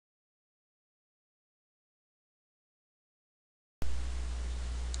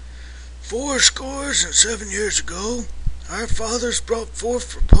467 years ago, our fathers brought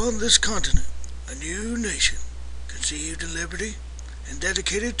forth upon this continent a new nation, conceived in liberty and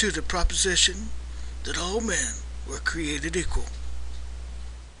dedicated to the proposition that all men were created equal.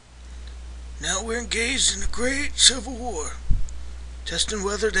 Now we're engaged in a great civil war, testing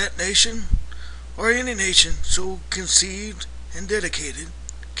whether that nation, or any nation so conceived and dedicated,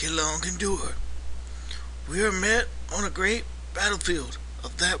 can long endure. We are met on a great battlefield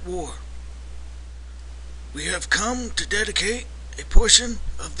of that war. We have come to dedicate a portion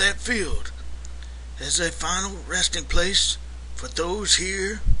of that field as a final resting place for those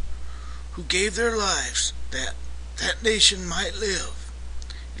here who gave their lives that that nation might live.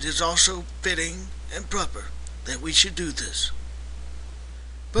 It is also fitting and proper that we should do this.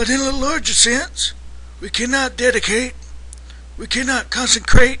 But in a larger sense, we cannot dedicate, we cannot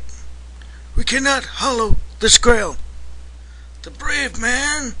consecrate, we cannot hallow this ground. The brave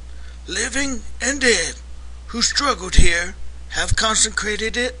man, living and dead, who struggled here, have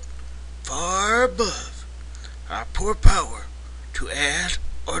consecrated it far above our poor power to add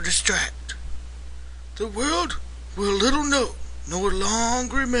or distract. The world will little know nor long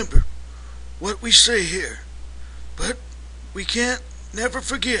remember what we say here, but we can't never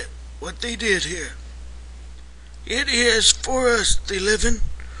forget what they did here. It is for us, the living,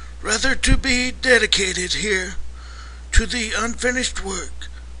 rather to be dedicated here to the unfinished work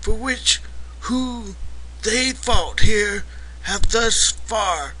for which who they fought here have thus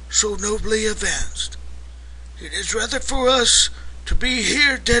far so nobly advanced. It is rather for us to be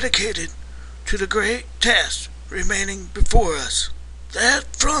here dedicated to the great task remaining before us, that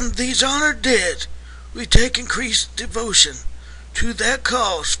from these honored dead we take increased devotion to that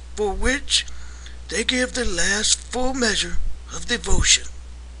cause for which they give the last full measure of devotion,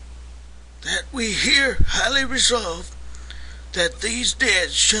 that we here highly resolve that these dead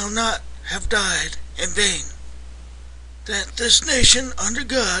shall not have died in vain, that this nation under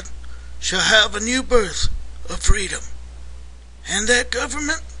God shall have a new birth of freedom, and that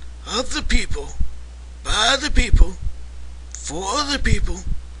government of the people, by the people, for the people,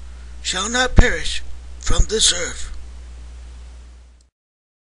 shall not perish from this earth.